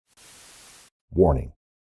Warning: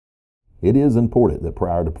 it is important that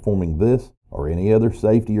prior to performing this or any other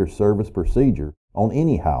safety or service procedure on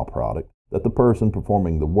any Heil product, that the person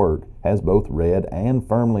performing the work has both read and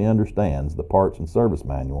firmly understands the parts and service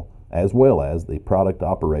manual as well as the product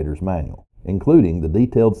operator's manual, including the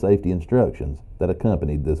detailed safety instructions that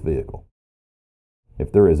accompanied this vehicle.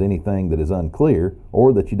 If there is anything that is unclear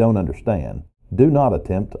or that you don't understand, do not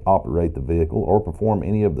attempt to operate the vehicle or perform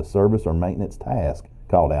any of the service or maintenance tasks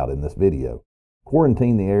called out in this video.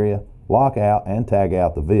 Quarantine the area, lock out and tag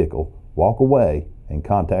out the vehicle, walk away, and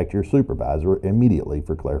contact your supervisor immediately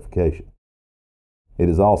for clarification. It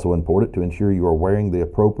is also important to ensure you are wearing the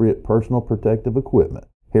appropriate personal protective equipment,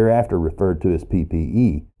 hereafter referred to as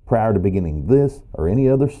PPE, prior to beginning this or any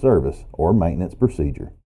other service or maintenance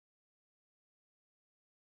procedure.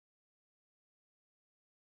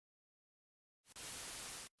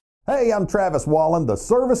 Hey, I'm Travis Wallen, the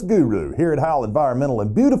service guru here at Heil Environmental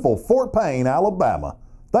in beautiful Fort Payne, Alabama.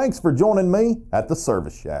 Thanks for joining me at the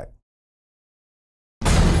Service Shack.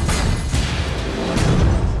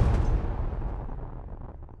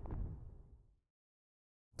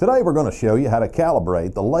 Today we're going to show you how to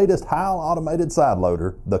calibrate the latest Heil automated side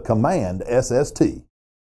loader, the Command-SST.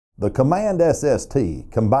 The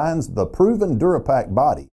Command-SST combines the proven Durapack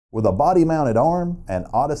body with a body-mounted arm and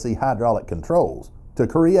Odyssey hydraulic controls to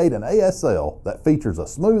create an ASL that features a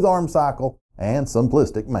smooth arm cycle and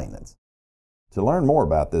simplistic maintenance. To learn more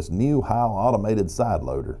about this new Heil automated side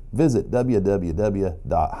loader, visit www.heil.com.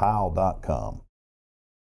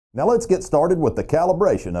 Now let's get started with the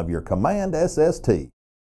calibration of your Command-SST.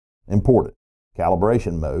 Important: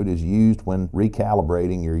 calibration mode is used when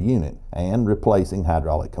recalibrating your unit and replacing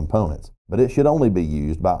hydraulic components, but it should only be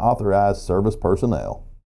used by authorized service personnel.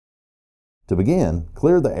 To begin,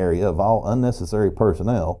 clear the area of all unnecessary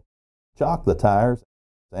personnel, chock the tires,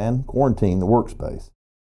 and quarantine the workspace.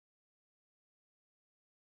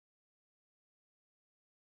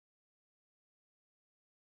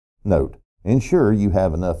 Note: ensure you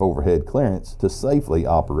have enough overhead clearance to safely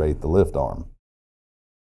operate the lift arm.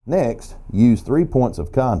 Next, use 3 points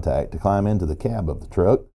of contact to climb into the cab of the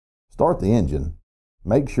truck, start the engine,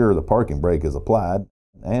 make sure the parking brake is applied,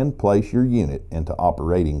 and place your unit into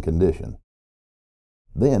operating condition.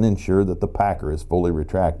 Then ensure that the packer is fully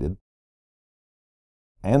retracted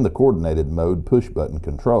and the coordinated mode push button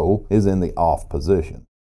control is in the off position.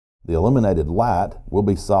 The illuminated light will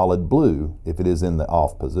be solid blue if it is in the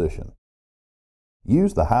off position.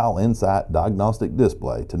 Use the Heil Insight diagnostic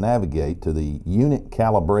display to navigate to the unit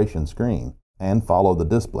calibration screen and follow the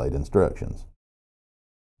displayed instructions.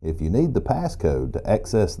 If you need the passcode to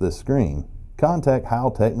access this screen, contact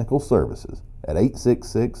Heil Technical Services at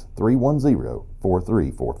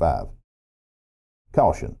 866-310-4345.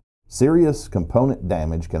 Caution: serious component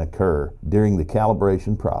damage can occur during the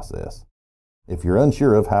calibration process. If you're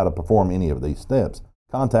unsure of how to perform any of these steps,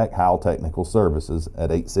 contact Heil Technical Services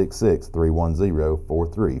at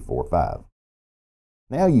 866-310-4345.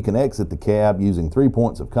 Now you can exit the cab using 3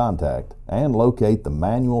 points of contact and locate the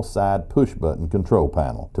manual side push button control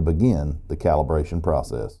panel to begin the calibration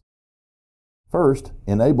process. First,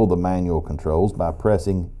 enable the manual controls by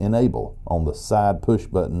pressing Enable on the side push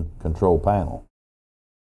button control panel.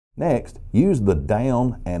 Next, use the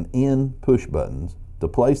down and in push buttons to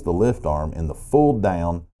place the lift arm in the full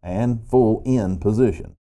down and full in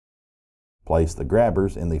position. Place the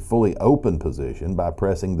grabbers in the fully open position by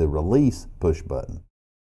pressing the release push button.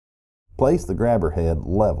 Place the grabber head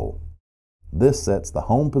level. This sets the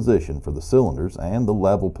home position for the cylinders and the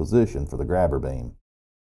level position for the grabber beam.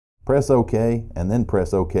 Press OK and then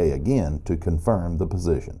press OK again to confirm the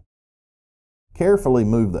position. Carefully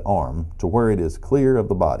move the arm to where it is clear of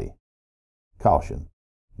the body. Caution: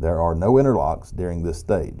 there are no interlocks during this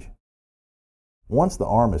stage. Once the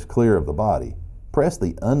arm is clear of the body, press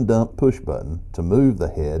the undump push button to move the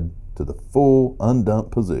head to the full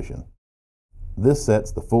undump position. This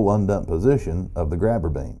sets the full undump position of the grabber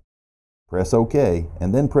beam. Press OK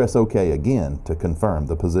and then press OK again to confirm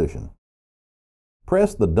the position.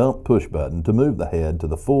 Press the dump push button to move the head to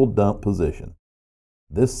the full dump position.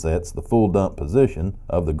 This sets the full dump position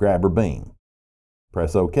of the grabber beam.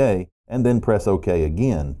 Press OK and then press OK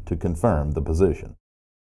again to confirm the position.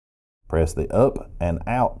 Press the up and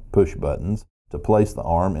out push buttons to place the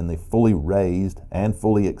arm in the fully raised and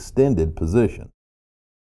fully extended position.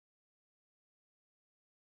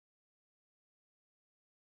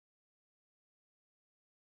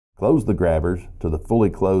 Close the grabbers to the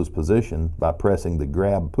fully closed position by pressing the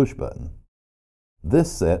grab push button.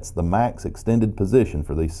 This sets the max extended position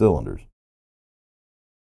for these cylinders.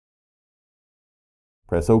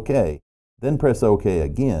 Press OK, then press OK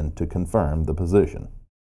again to confirm the position.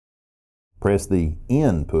 Press the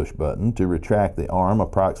in push button to retract the arm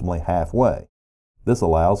approximately halfway. This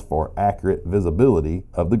allows for accurate visibility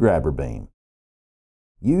of the grabber beam.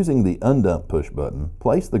 Using the undump push button,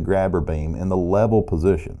 place the grabber beam in the level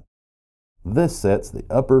position. This sets the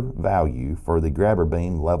upper value for the grabber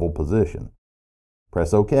beam level position.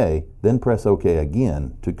 Press OK, then press OK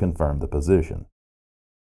again to confirm the position.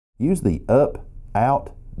 Use the up,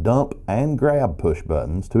 out, dump, and grab push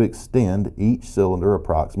buttons to extend each cylinder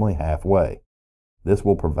approximately halfway. This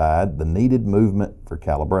will provide the needed movement for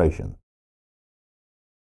calibration.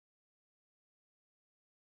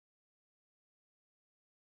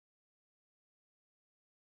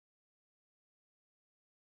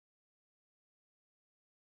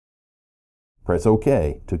 Press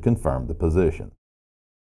OK to confirm the position.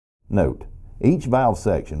 Note, each valve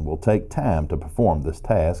section will take time to perform this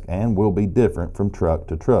task and will be different from truck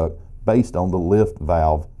to truck based on the lift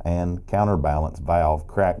valve and counterbalance valve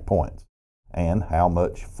crack points and how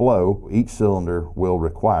much flow each cylinder will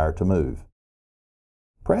require to move.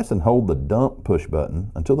 Press and hold the dump push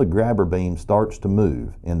button until the grabber beam starts to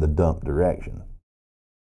move in the dump direction.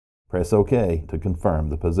 Press OK to confirm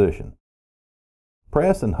the position.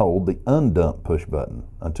 Press and hold the undump push button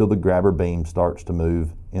until the grabber beam starts to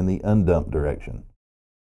move in the undump direction.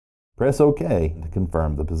 Press OK to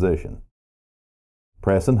confirm the position.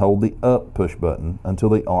 Press and hold the up push button until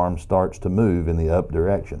the arm starts to move in the up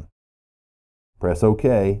direction. Press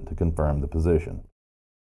OK to confirm the position.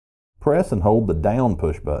 Press and hold the down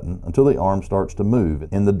push button until the arm starts to move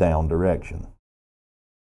in the down direction.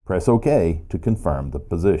 Press OK to confirm the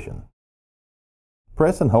position.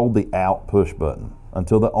 Press and hold the out push button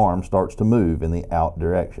until the arm starts to move in the out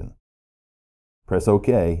direction. Press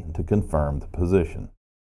OK to confirm the position.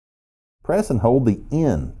 Press and hold the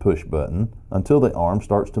in push button until the arm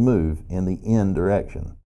starts to move in the in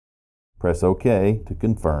direction. Press OK to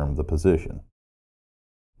confirm the position.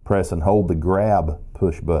 Press and hold the grab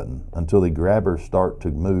push button until the grabbers start to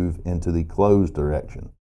move into the closed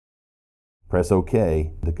direction. Press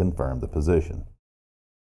OK to confirm the position.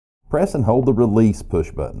 Press and hold the release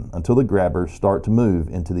push button until the grabbers start to move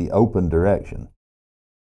into the open direction.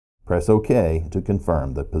 Press OK to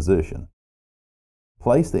confirm the position.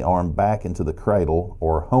 Place the arm back into the cradle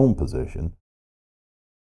or home position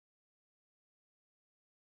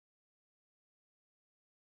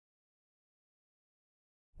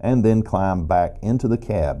and then climb back into the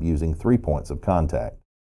cab using 3 points of contact.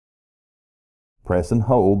 Press and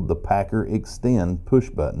hold the Packer Extend push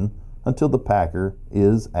button until the packer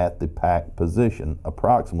is at the pack position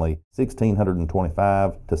approximately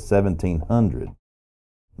 1625 to 1700.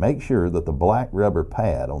 Make sure that the black rubber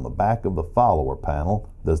pad on the back of the follower panel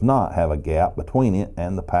does not have a gap between it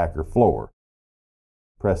and the packer floor.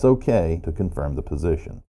 Press OK to confirm the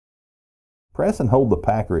position. Press and hold the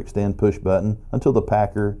Packer Extend push button until the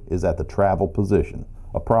packer is at the travel position,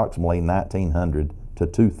 approximately 1900 to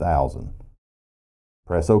 2000.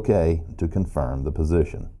 Press OK to confirm the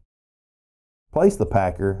position. Place the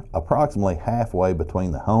packer approximately halfway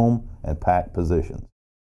between the home and pack positions.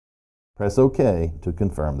 Press OK to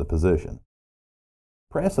confirm the position.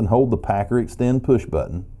 Press and hold the Packer Extend push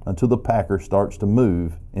button until the packer starts to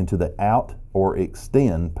move into the out or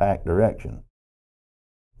extend pack direction.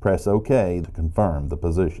 Press OK to confirm the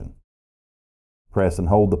position. Press and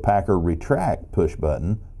hold the Packer Retract push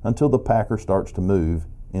button until the packer starts to move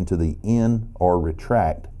into the in or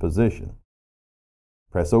retract position.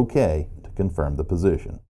 Press OK to confirm the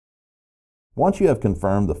position. Once you have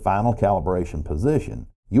confirmed the final calibration position,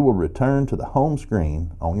 you will return to the home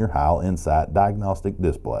screen on your Heil Insight diagnostic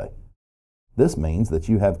display. This means that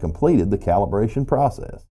you have completed the calibration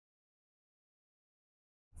process.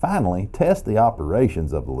 Finally, test the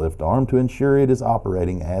operations of the lift arm to ensure it is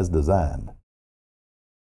operating as designed.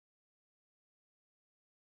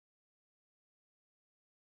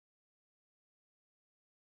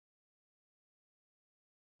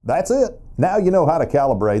 That's it. Now you know how to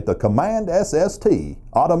calibrate the Command-SST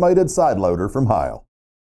automated side loader from Heil.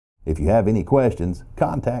 If you have any questions,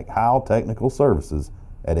 contact Heil Technical Services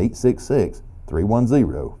at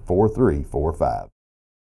 866-310-4345.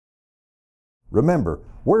 Remember,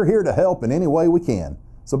 we're here to help in any way we can.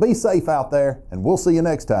 So be safe out there, and we'll see you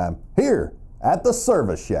next time here at the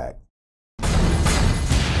Service Shack.